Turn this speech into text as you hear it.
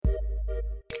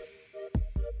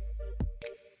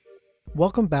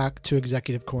Welcome back to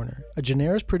Executive Corner, a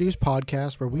Generis-produced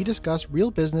podcast where we discuss real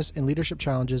business and leadership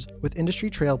challenges with industry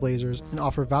trailblazers and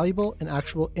offer valuable and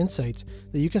actionable insights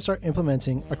that you can start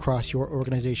implementing across your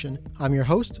organization. I'm your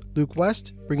host, Luke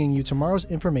West, bringing you tomorrow's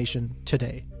information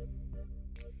today.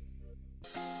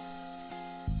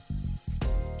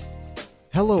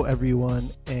 Hello,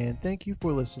 everyone, and thank you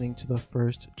for listening to the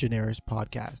first Generis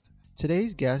podcast.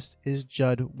 Today's guest is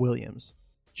Judd Williams.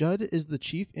 Judd is the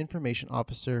Chief Information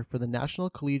Officer for the National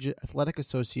Collegiate Athletic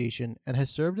Association and has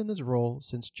served in this role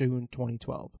since June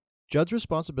 2012. Judd's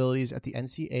responsibilities at the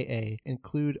NCAA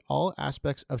include all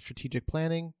aspects of strategic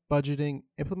planning, budgeting,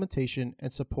 implementation,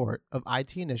 and support of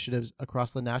IT initiatives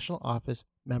across the national office,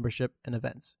 membership, and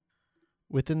events.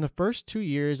 Within the first 2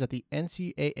 years at the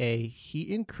NCAA, he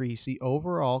increased the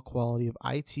overall quality of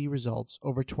IT results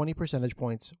over 20 percentage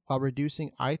points while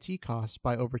reducing IT costs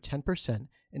by over 10%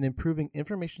 and improving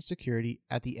information security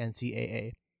at the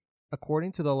NCAA.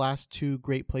 According to the last two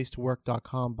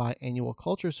GreatPlaceToWork.com biannual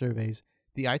culture surveys,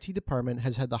 the IT department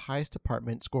has had the highest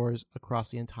department scores across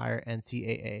the entire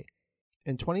NCAA.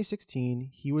 In 2016,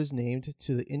 he was named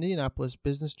to the Indianapolis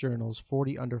Business Journal's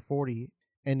 40 Under 40,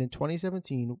 and in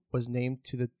 2017 was named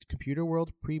to the Computer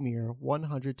World Premier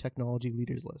 100 Technology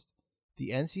Leaders list.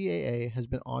 The NCAA has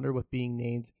been honored with being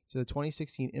named to the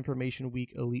 2016 Information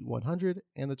Week Elite 100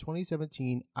 and the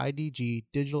 2017 IDG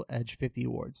Digital Edge 50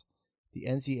 Awards. The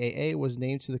NCAA was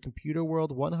named to the Computer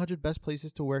World 100 Best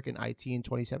Places to Work in IT in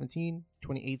 2017,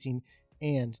 2018,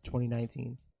 and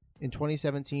 2019. In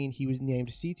 2017, he was named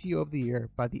CTO of the Year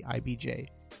by the IBJ.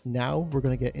 Now we're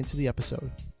going to get into the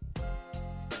episode.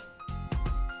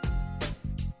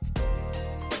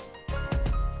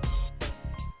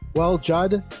 Well,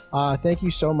 Judd, thank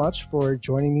you so much for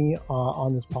joining me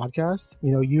on this podcast.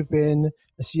 You know, you've been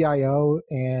a CIO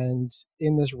and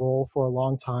in this role for a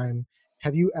long time.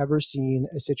 Have you ever seen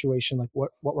a situation like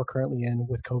what we're currently in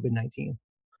with COVID-19?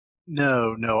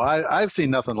 No, I've seen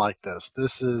nothing like this.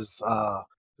 This is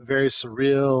very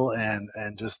surreal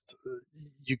and just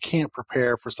you can't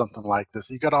prepare for something like this.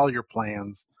 You got all your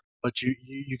plans, but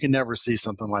you can never see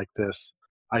something like this.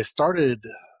 I started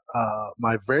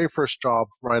my very first job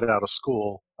right out of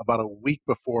school about a week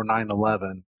before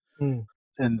 9/11.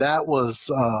 And that was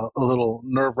a little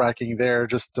nerve-wracking there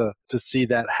just to see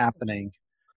that happening.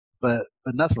 But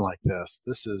nothing like this.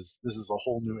 This is a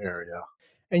whole new area.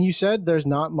 And you said there's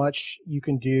not much you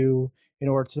can do in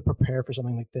order to prepare for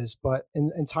something like this. But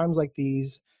in times like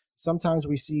these, sometimes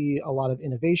we see a lot of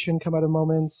innovation come out of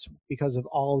moments because of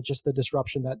all just the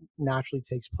disruption that naturally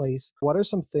takes place. What are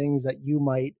some things that you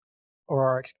might or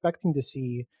are expecting to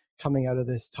see coming out of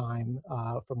this time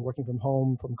from working from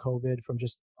home, from COVID, from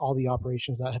just all the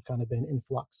operations that have kind of been in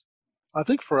flux? I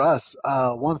think for us,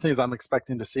 one of the things I'm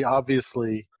expecting to see,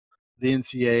 obviously, the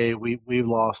NCAA, we've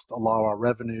lost a lot of our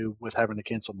revenue with having to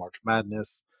cancel March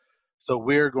Madness. So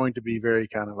we're going to be very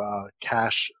kind of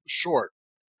cash short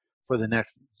for the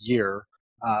next year.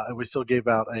 And we still gave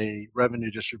out a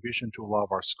revenue distribution to a lot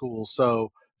of our schools.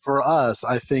 So for us,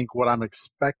 I think what I'm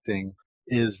expecting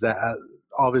is that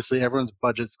obviously everyone's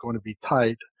budget's going to be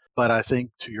tight, but I think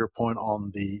to your point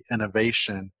on the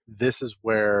innovation, this is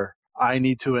where I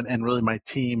need to, and really my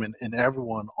team and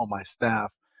everyone on my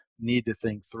staff need to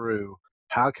think through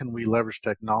how can we leverage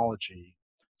technology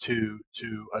to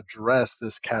address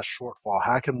this cash shortfall?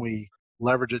 How can we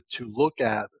leverage it to look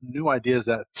at new ideas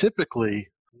that typically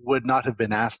would not have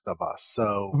been asked of us?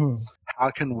 So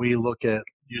how can we look at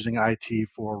using IT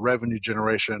for revenue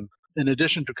generation in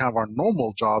addition to kind of our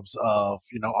normal jobs of,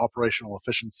 operational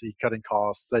efficiency, cutting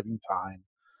costs, saving time,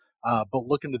 but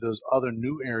look into those other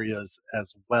new areas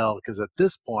as well, because at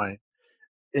this point,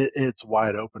 it's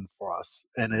wide open for us,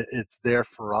 and it's there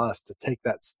for us to take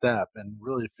that step and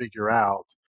really figure out,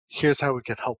 here's how we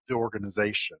can help the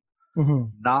organization,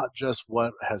 not just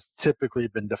what has typically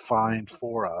been defined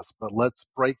for us, but let's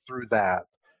break through that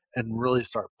and really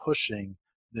start pushing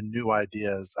the new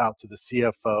ideas out to the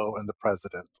CFO and the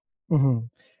president.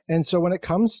 And so when it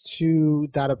comes to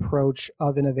that approach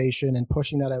of innovation and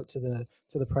pushing that out to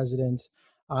the president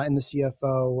and the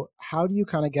CFO, how do you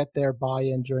kind of get their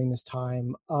buy-in during this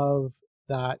time of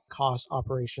that cost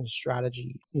operations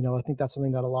strategy? I think that's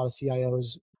something that a lot of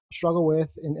CIOs struggle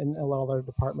with in a lot of other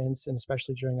departments, and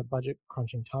especially during a budget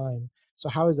crunching time. So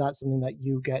how is that something that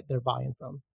you get their buy-in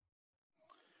from?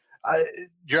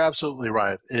 You're absolutely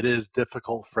right. It is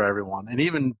difficult for everyone. And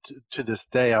even to this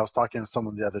day, I was talking to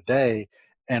someone the other day,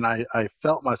 and I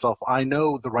felt myself, I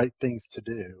know the right things to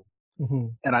do,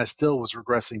 and I still was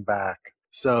regressing back.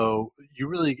 So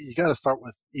you got to start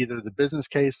with either the business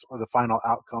case or the final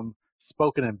outcome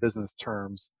spoken in business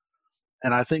terms.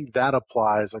 And I think that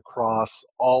applies across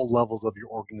all levels of your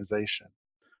organization.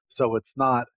 So it's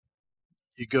not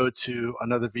you go to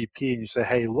another VP and you say,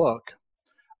 hey, look,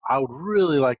 I would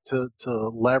really like to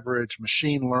leverage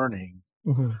machine learning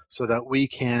Hmm. so that we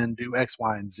can do X,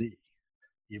 Y, and Z.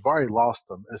 You've already lost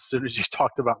them as soon as you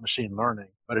talked about machine learning.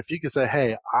 But if you could say,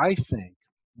 hey, I think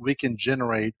we can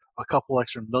generate a couple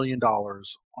extra $1 million on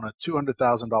a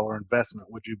 $200,000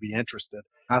 investment, would you be interested?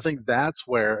 And I think that's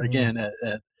where, Hmm. again,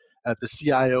 at the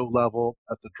CIO level,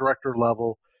 at the director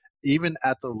level, even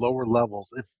at the lower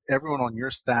levels, if everyone on your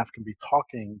staff can be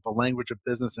talking the language of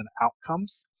business and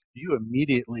outcomes, you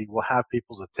immediately will have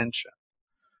people's attention.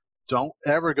 Don't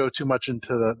ever go too much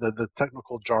into the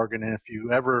technical jargon. And if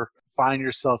you ever find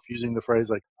yourself using the phrase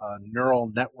like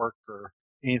neural network or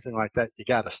anything like that, you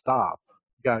got to stop.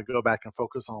 You got to go back and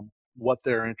focus on what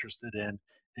they're interested in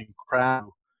and craft,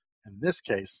 in this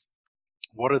case,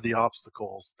 what are the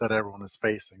obstacles that everyone is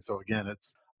facing. So again,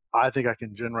 it's I think I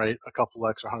can generate a couple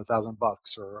extra $100,000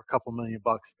 or a couple $1 million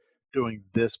doing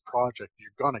this project.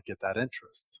 You're gonna get that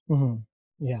interest. Hmm.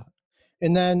 Yeah.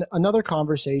 And then another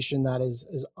conversation that is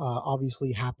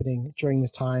obviously happening during this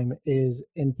time is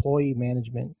employee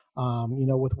management.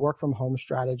 With work from home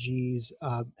strategies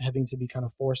having to be kind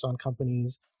of forced on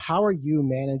companies, how are you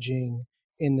managing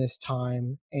in this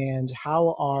time? And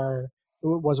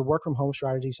was a work from home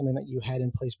strategy something that you had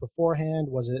in place beforehand?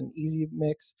 Was it an easy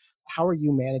mix? How are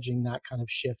you managing that kind of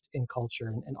shift in culture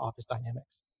and office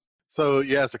dynamics? So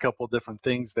you asked a couple of different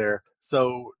things there.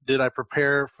 So did I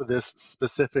prepare for this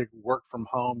specific work from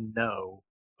home? No.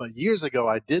 But years ago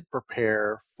I did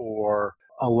prepare for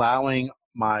allowing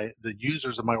the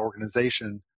users of my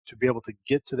organization to be able to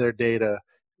get to their data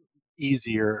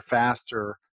easier,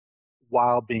 faster,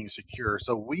 while being secure.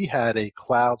 So we had a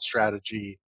cloud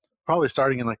strategy probably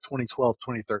starting in like 2012,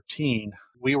 2013.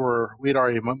 We'd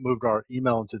already moved our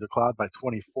email into the cloud by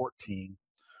 2014.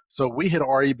 So we had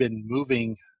already been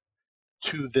moving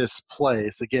to this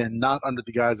place, again, not under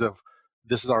the guise of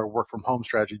this is our work from home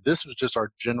strategy. This was just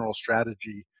our general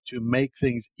strategy to make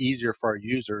things easier for our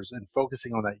users and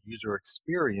focusing on that user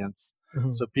experience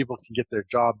Hmm. so people can get their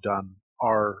job done.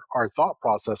 Our thought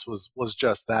process was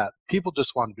just that. People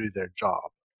just want to do their job.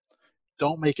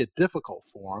 Don't make it difficult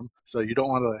for them. So you don't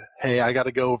want to, hey, I got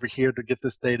to go over here to get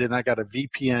this data and I got a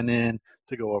VPN in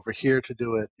to go over here to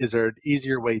do it. Is there an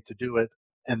easier way to do it?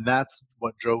 And that's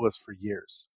what drove us for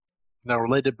years. Now,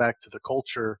 related back to the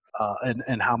culture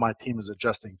and how my team is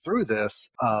adjusting through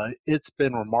this, it's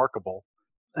been remarkable.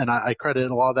 And I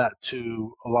credit a lot of that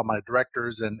to a lot of my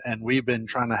directors, and we've been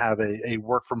trying to have a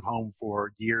work from home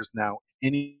for years now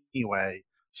anyway.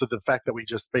 So the fact that we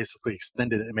just basically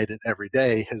extended it and made it every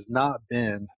day has not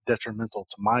been detrimental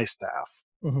to my staff.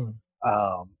 Hmm.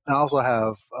 And I also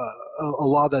have a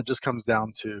lot of that just comes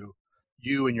down to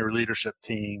you and your leadership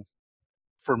team.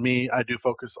 For me, I do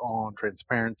focus on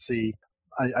transparency.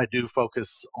 I do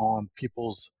focus on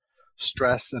people's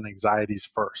stress and anxieties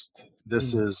first.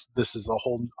 This is a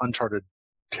whole uncharted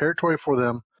territory for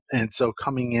them. And so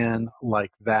coming in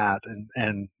like that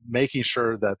and making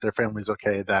sure that their family's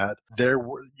okay, that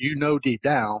deep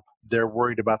down they're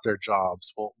worried about their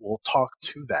jobs. We'll talk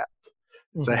to that.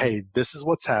 Say, Hmm. hey, this is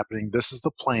what's happening. This is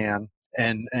the plan,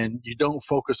 and you don't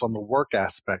focus on the work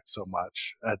aspect so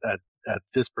much at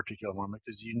this particular moment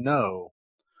because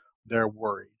they're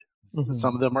worried. Hmm.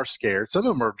 Some of them are scared. Some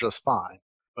of them are just fine.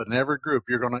 But in every group,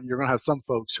 you're gonna have some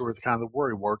folks who are the kind of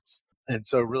worry warts, and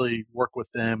so really work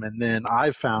with them. And then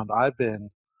I've been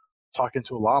talking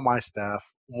to a lot of my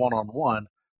staff one on one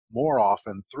more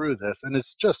often through this, and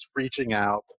it's just reaching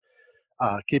out,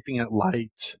 keeping it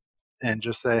light, and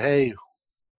just say, hey,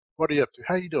 what are you up to?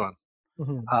 How are you doing?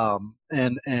 Hmm.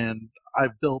 And I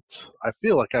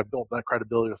feel like I've built that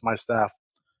credibility with my staff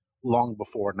long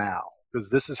before now because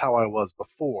this is how I was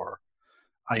before.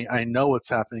 I know what's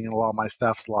happening in a lot of my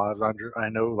staff's lives. I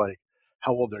know like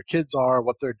how old their kids are,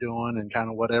 what they're doing, and kind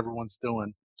of what everyone's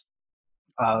doing.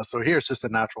 So here it's just a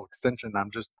natural extension. I'm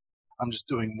just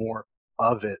doing more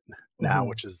of it now, Hmm.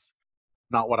 which is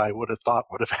not what I would have thought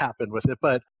would have happened with it.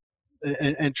 But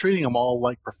and treating them all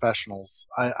like professionals,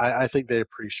 I think they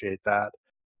appreciate that.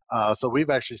 So we've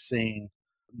actually seen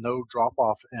no drop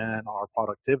off in our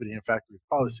productivity. In fact, we've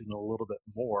probably seen a little bit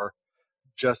more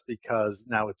just because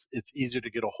now it's easier to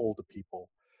get a hold of people.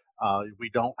 We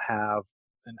don't have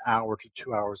an hour to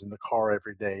 2 hours in the car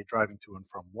every day driving to and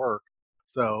from work.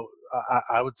 So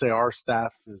I would say our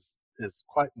staff is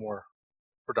quite more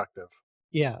productive.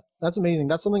 Yeah, that's amazing.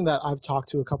 That's something that I've talked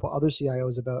to a couple other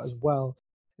CIOs about as well.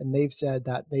 And they've said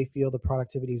that they feel the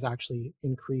productivity is actually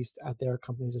increased at their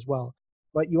companies as well.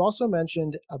 But you also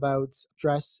mentioned about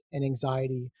stress and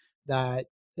anxiety that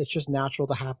it's just natural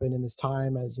to happen in this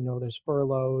time, as you know, there's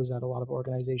furloughs at a lot of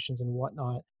organizations and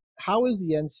whatnot. How is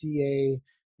the NCA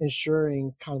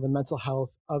ensuring kind of the mental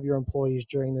health of your employees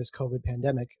during this COVID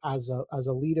pandemic? As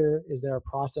a leader, is there a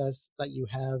process that you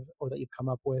have or that you've come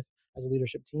up with as a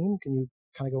leadership team? Can you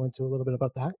kind of go into a little bit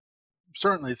about that?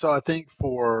 Certainly. So I think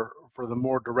for the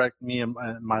more direct me and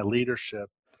my leadership,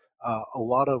 a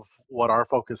lot of what our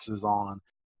focus is on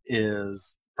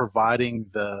is providing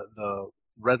the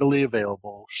readily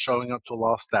available, showing up to a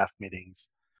lot of staff meetings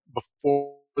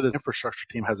before the infrastructure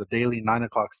team has a daily 9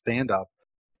 o'clock stand up.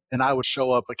 And I would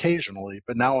show up occasionally,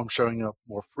 but now I'm showing up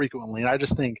more frequently. And I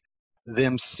just think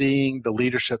them seeing the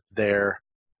leadership there,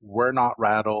 we're not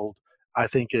rattled. I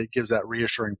think it gives that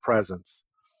reassuring presence.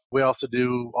 We also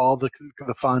do all the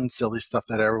fun, silly stuff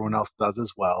that everyone else does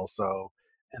as well. So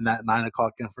in that 9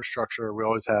 o'clock infrastructure, we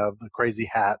always have the crazy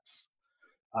hats.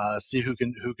 See who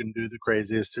can do the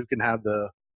craziest, who can have the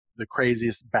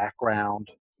craziest background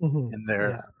in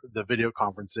Yeah. the video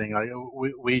conferencing.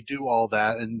 We do all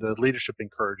that, and the leadership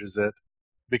encourages it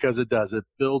because it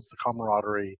builds the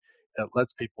camaraderie, it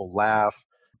lets people laugh,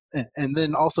 and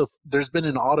then also there's been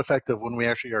an odd effect of when we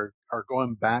actually are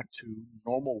going back to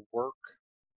normal work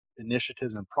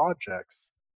initiatives and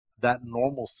projects, that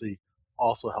normalcy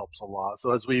also helps a lot.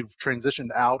 So as we've transitioned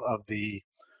out of the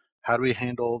how do we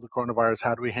handle the coronavirus,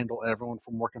 how do we handle everyone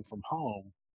from working from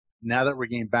home, now that we're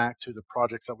getting back to the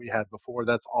projects that we had before,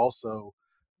 that's also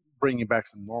bringing back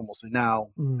some normalcy. Now,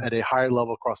 Mm. at a higher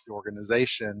level across the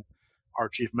organization, our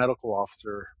chief medical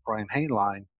officer, Brian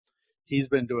Hainline, he's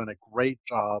been doing a great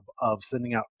job of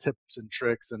sending out tips and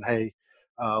tricks. And hey,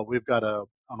 we've got on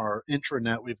our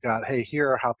intranet, we've got, hey, here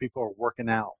are how people are working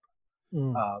out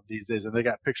Mm. these days. And they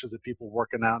got pictures of people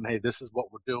working out, and hey, this is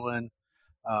what we're doing.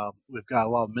 We've got a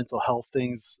lot of mental health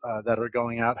things that are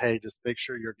going out. Hey, just make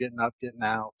sure you're getting up, getting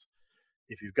out.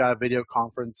 If you've got a video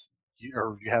conference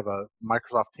or you have a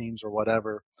Microsoft Teams or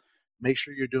whatever, make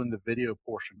sure you're doing the video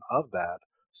portion of that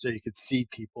so you could see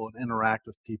people and interact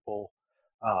with people.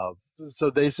 Uh, so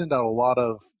they send out a lot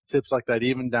of tips like that,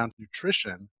 even down to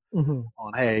nutrition Hmm.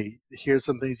 on, hey, here's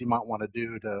some things you might want to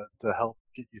do to help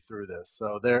get you through this.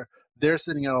 So they're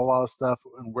sending out a lot of stuff,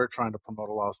 and we're trying to promote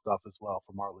a lot of stuff as well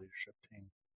from our leadership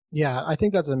team. Yeah, I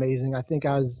think that's amazing. I think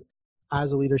as a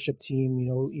leadership team,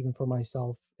 even for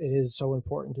myself, it is so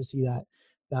important to see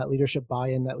that leadership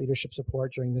buy-in, that leadership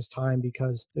support during this time,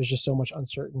 because there's just so much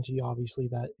uncertainty obviously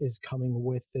that is coming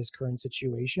with this current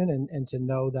situation, and to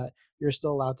know that you're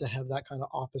still allowed to have that kind of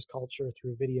office culture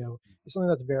through video is something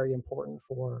that's very important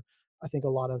for, I think, a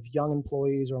lot of young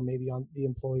employees, or maybe on the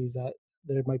employees that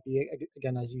there might be,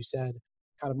 again, as you said,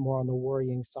 kind of more on the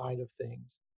worrying side of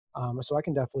things. So I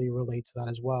can definitely relate to that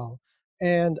as well.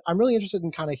 And I'm really interested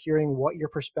in kind of hearing what your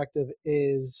perspective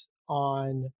is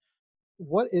on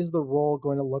what is the role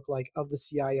going to look like of the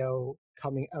CIO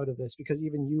coming out of this? Because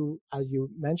even you, as you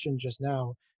mentioned just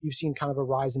now, you've seen kind of a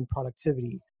rise in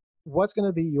productivity. What's going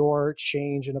to be your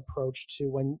change and approach to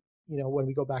when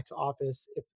we go back to office,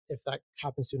 if that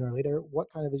happens sooner or later? What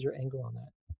kind of is your angle on that?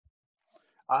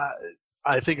 I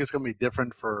I think it's going to be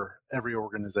different for every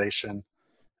organization.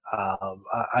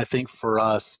 I think for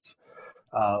us,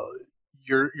 uh,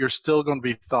 you're still going to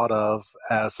be thought of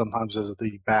as sometimes as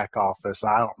the back office.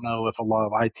 I don't know if a lot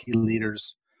of IT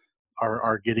leaders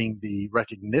are getting the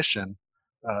recognition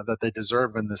that they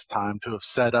deserve in this time to have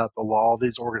set up all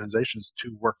these organizations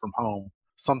to work from home.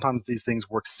 Sometimes these things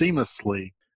work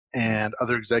seamlessly, and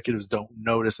other executives don't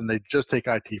notice, and they just take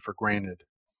IT for granted.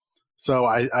 So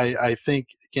I think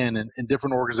again in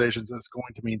different organizations it's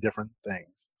going to mean different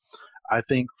things. I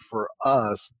think for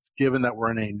us, given that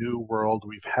we're in a new world,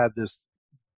 we've had this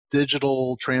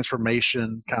digital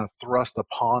transformation kind of thrust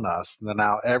upon us. And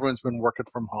now everyone's been working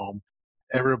from home.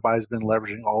 Everybody's been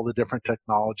leveraging all the different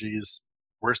technologies.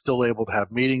 We're still able to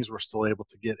have meetings. We're still able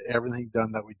to get everything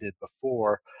done that we did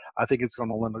before. I think it's going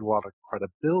to lend a lot of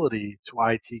credibility to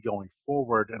IT going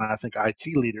forward. And I think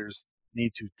IT leaders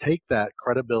need to take that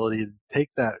credibility, take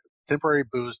that temporary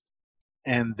boost,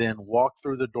 and then walk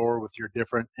through the door with your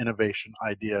different innovation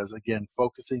ideas. Again,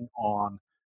 focusing on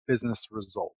business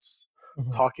results,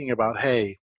 Hmm. talking about,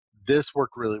 hey, this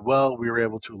worked really well. We were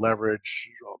able to leverage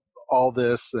all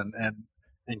this and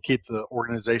keep the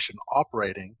organization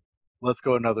operating. Let's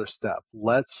go another step.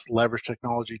 Let's leverage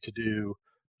technology to do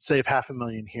save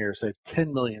 500,000 here, save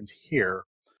 10 millions here,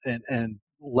 and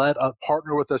let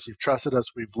partner with us. You've trusted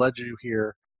us. We've led you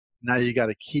here. Now you got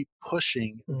to keep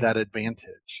pushing Hmm. that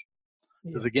advantage.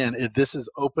 Because Yeah. again, this has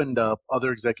opened up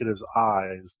other executives'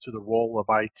 eyes to the role of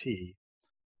IT.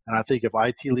 And I think if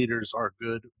IT leaders are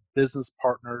good business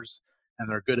partners and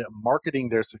they're good at marketing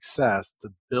their success to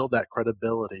build that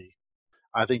credibility,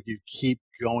 I think you keep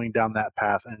going down that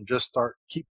path and just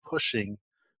keep pushing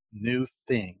new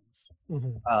things.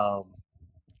 Hmm. Um,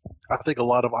 I think a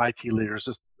lot of IT leaders,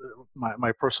 just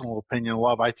my personal opinion, a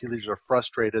lot of IT leaders are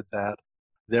frustrated that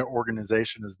their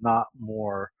organization is not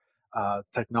more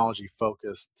technology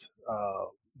focused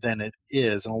than it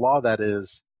is. And a lot of that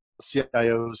is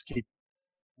CIOs keep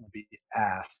be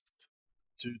asked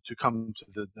to come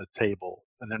to the table,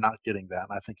 and they're not getting that.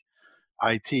 And I think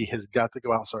IT has got to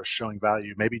go out and start showing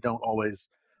value. Maybe don't always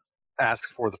ask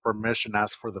for the permission,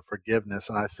 ask for the forgiveness.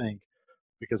 And I think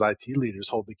because IT leaders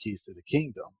hold the keys to the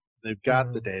kingdom, they've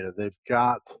got the Hmm.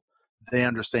 data, they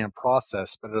understand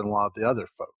process better than a lot of the other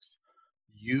folks.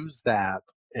 Use that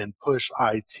and push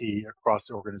IT across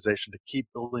the organization to keep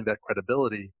building that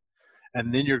credibility,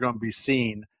 and then you're going to be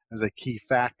seen as a key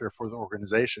factor for the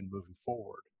organization moving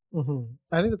forward. Hmm.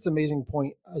 I think that's an amazing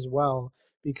point as well,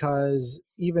 because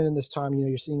even in this time,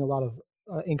 you're seeing a lot of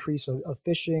increase of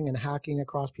phishing and hacking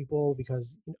across people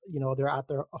because they're at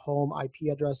their home IP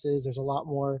addresses. There's a lot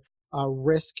more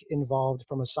risk involved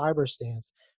from a cyber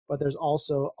stance, but there's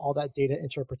also all that data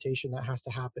interpretation that has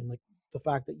to happen, like the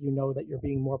fact that that you're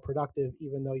being more productive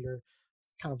even though you're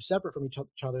kind of separate from each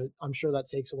other. I'm sure that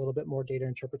takes a little bit more data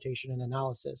interpretation and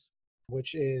analysis,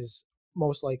 which is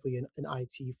most likely an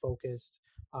IT focused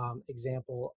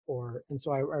example. And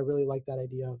so I really like that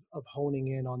idea of honing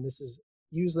in on this is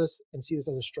use this and see this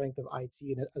as a strength of IT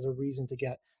and as a reason to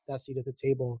get that seat at the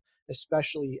table,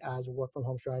 especially as work from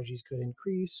home strategies could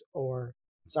increase or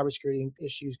cybersecurity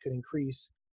issues could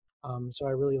increase. So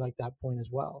I really like that point as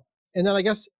well. And then I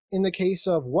guess in the case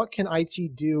of what can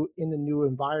IT do in the new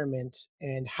environment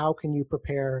and how can you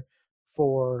prepare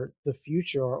for the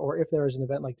future, or if there is an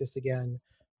event like this again,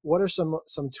 what are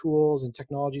some tools and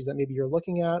technologies that maybe you're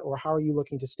looking at, or how are you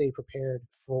looking to stay prepared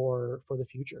for the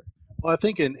future? Well, I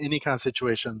think in any kind of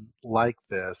situation like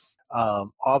this,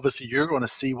 obviously you're going to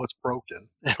see what's broken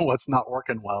and what's not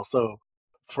working well. So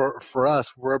for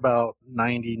us, we're about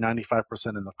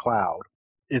 95% in the cloud.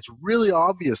 It's really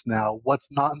obvious now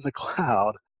what's not in the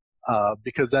cloud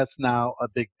because that's now a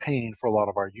big pain for a lot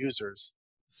of our users.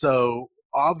 So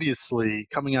obviously,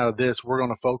 coming out of this, we're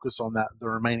going to focus on the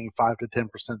remaining 5 to 10%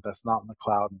 that's not in the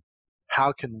cloud. And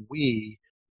how can we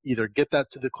either get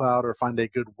that to the cloud or find a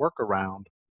good workaround?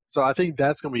 So I think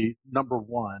that's going to be number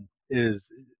one: is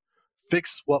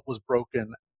fix what was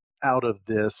broken out of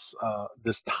this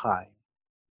time.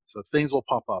 So things will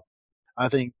pop up. I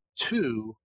think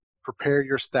two, prepare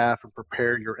your staff and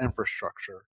prepare your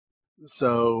infrastructure.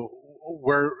 So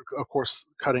we're of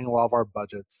course cutting a lot of our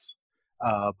budgets,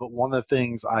 but one of the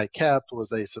things I kept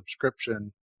was a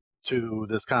subscription to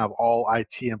this kind of all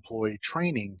IT employee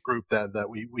training group that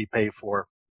we pay for,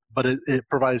 but it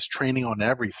provides training on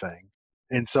everything.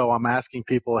 And so I'm asking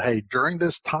people, hey, during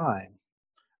this time,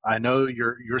 I know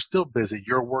you're still busy,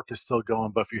 your work is still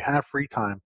going, but if you have free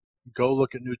time, go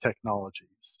look at new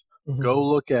technologies. Go Hmm.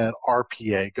 look at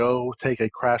RPA. Go take a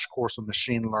crash course on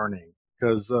machine learning.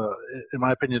 Because, in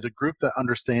my opinion, the group that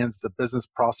understands the business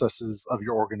processes of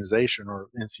your organization, or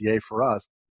NCA for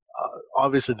us,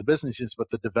 obviously the business units, but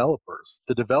the developers.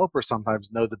 The developers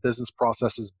sometimes know the business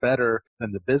processes better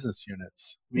than the business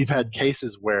units. We've had Hmm.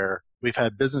 cases where we've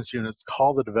had business units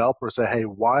call the developer and say, hey,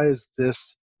 why is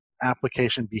this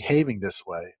application behaving this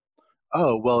way?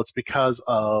 Oh, well, it's because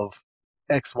of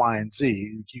X, Y, and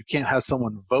Z. You can't have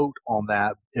someone vote on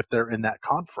that if they're in that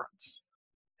conference.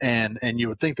 And you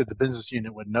would think that the business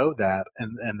unit would know that,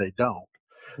 and they don't.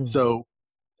 Hmm. So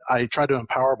I try to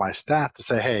empower my staff to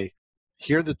say, hey,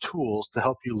 here are the tools to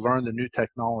help you learn the new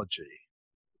technology.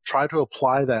 Try to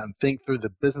apply that and think through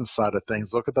the business side of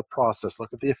things. Look at the process,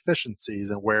 look at the efficiencies,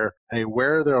 and where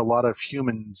are there a lot of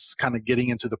humans kind of getting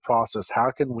into the process? How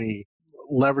can we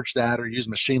leverage that or use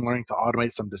machine learning to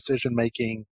automate some decision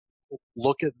making?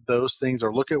 Look at those things,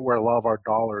 or look at where a lot of our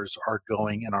dollars are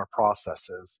going in our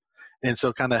processes, and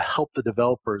so kind of help the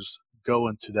developers go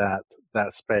into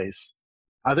that space.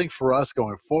 I think for us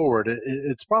going forward,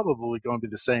 it's probably going to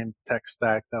be the same tech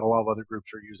stack that a lot of other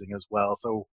groups are using as well.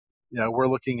 So we're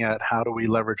looking at how do we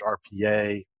leverage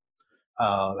RPA,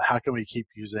 how can we keep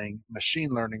using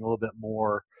machine learning a little bit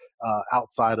more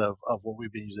outside of what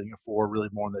we've been using it for, really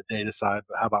more on the data side,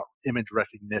 but how about image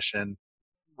recognition?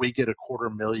 We get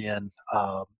 250,000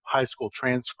 high school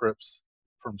transcripts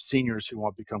from seniors who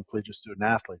want to become collegiate student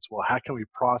athletes. Well, how can we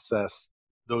process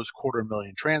those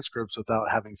 250,000 transcripts without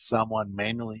having someone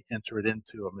manually enter it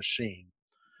into a machine?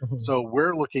 Hmm. So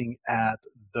we're looking at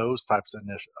those types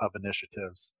of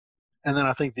initiatives. And then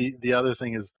I think the other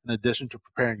thing is, in addition to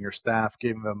preparing your staff,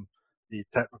 giving them the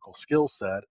technical skill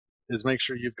set, is make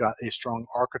sure you've got a strong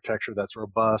architecture that's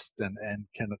robust and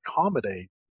can accommodate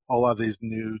a lot of these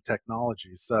new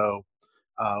technologies. So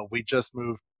we just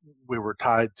moved. We were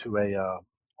tied to a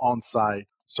on-site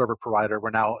server provider. We're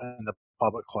now in the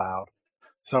public cloud.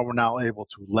 So we're now able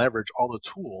to leverage all the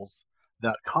tools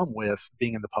that come with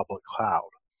being in the public cloud.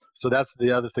 So that's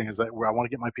the other thing, is that where I want to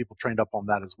get my people trained up on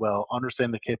that as well,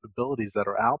 understand the capabilities that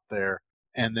are out there,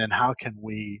 and then how can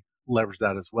we leverage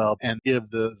that as well and give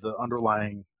the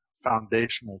underlying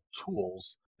foundational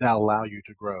tools that allow you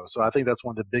to grow. So I think that's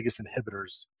one of the biggest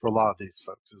inhibitors for a lot of these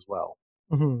folks as well.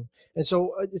 Mm-hmm. And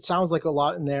so it sounds like a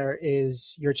lot in there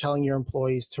is you're telling your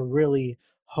employees to really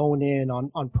hone in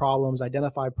on problems,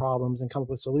 identify problems, and come up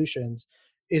with solutions.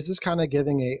 Is this kind of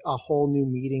giving a whole new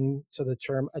meaning to the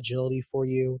term agility for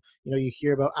you? You know, you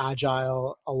hear about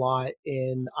agile a lot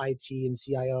in IT and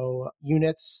CIO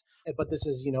units, but this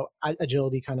is,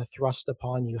 agility kind of thrust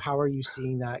upon you. How are you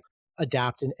seeing that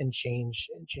adapt and change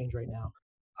right now?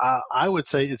 I would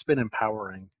say it's been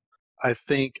empowering. I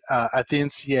think at the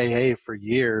NCAA for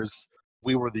years,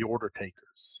 we were the order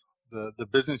takers. The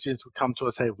business units would come to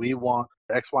us, hey, we want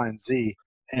X, Y, and Z.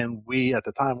 And we, at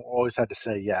the time, always had to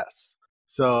say yes.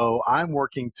 So I'm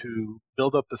working to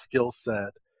build up the skill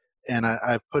set. And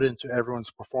I've put into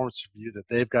everyone's performance review that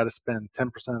they've got to spend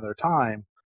 10% of their time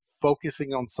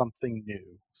focusing on something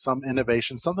new, some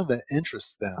innovation, something that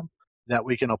interests them that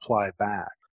we can apply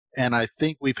back. And I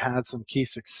think we've had some key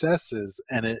successes,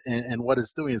 and what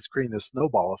it's doing is creating this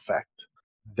snowball effect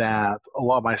that a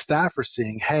lot of my staff are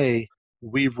seeing. Hey,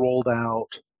 we've rolled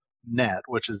out NET,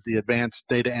 which is the advanced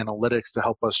data analytics to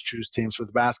help us choose teams for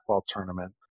the basketball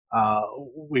tournament.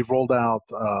 We've rolled out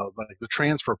like the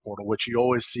transfer portal, which you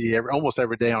always see almost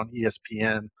every day on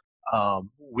ESPN.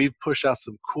 We've pushed out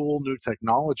some cool new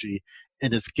technology,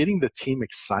 and it's getting the team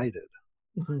excited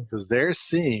because they're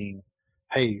seeing,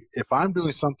 hey, if I'm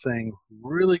doing something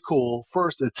really cool,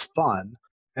 first, it's fun.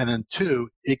 And then two,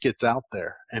 it gets out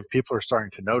there and people are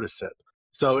starting to notice it.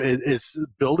 So it's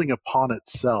building upon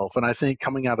itself. And I think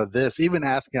coming out of this, even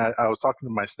asking, I was talking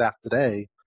to my staff today,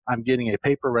 I'm getting a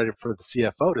paper ready for the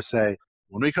CFO to say,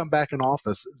 when we come back in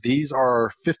office, these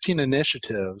are 15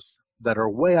 initiatives that are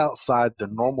way outside the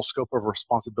normal scope of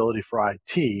responsibility for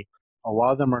IT. A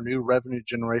lot of them are new revenue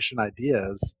generation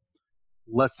ideas.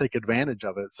 Let's take advantage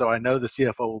of it. So I know the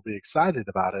CFO will be excited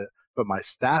about it, but my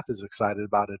staff is excited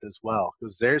about it as well,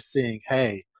 because they're seeing,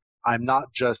 hey, I'm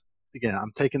not just, again,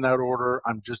 I'm taking that order,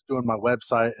 I'm just doing my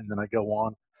website, and then I go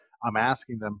on. I'm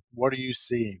asking them, what are you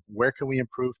seeing? Where can we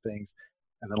improve things?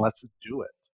 And then let's do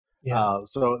it. Yeah.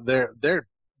 So they're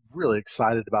really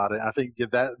excited about it. I think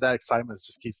that excitement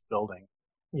just keeps building.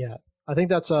 Yeah. I think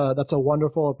that's a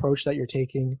wonderful approach that you're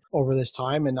taking over this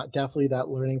time, and definitely that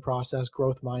learning process,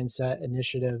 growth mindset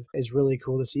initiative is really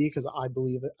cool to see, because I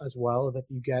believe as well that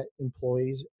you get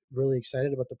employees really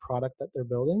excited about the product that they're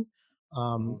building.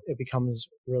 It becomes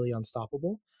really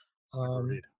unstoppable.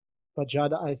 But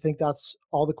Judd, I think that's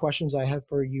all the questions I have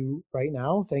for you right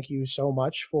now. Thank you so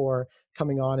much for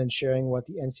coming on and sharing what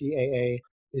the NCAA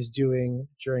is doing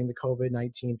during the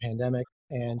COVID-19 pandemic.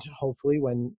 And hopefully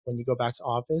when you go back to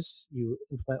office, you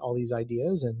implement all these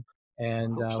ideas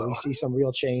and we see some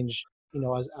real change,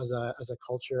 as a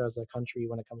culture, as a country,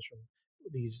 when it comes from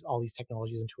all these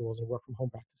technologies and tools and work from home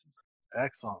practices.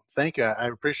 Excellent. Thank you. I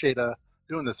appreciate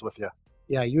doing this with you.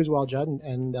 Yeah, you as well, Judd.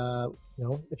 And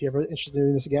if you're ever interested in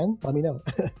doing this again, let me know.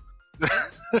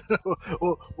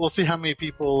 We'll see how many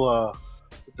people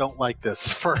don't like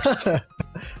this first. I'm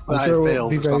sure it will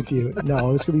be very few.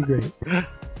 No, it's going to be great.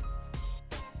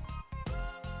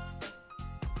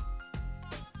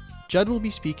 Judd will be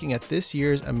speaking at this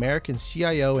year's American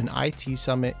CIO and IT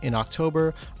Summit in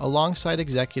October alongside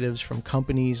executives from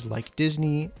companies like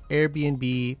Disney,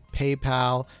 Airbnb,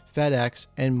 PayPal, FedEx,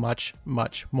 and much,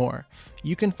 much more.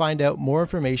 You can find out more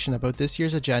information about this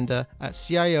year's agenda at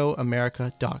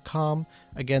CIOamerica.com.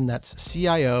 Again, that's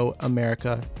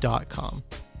CIOamerica.com.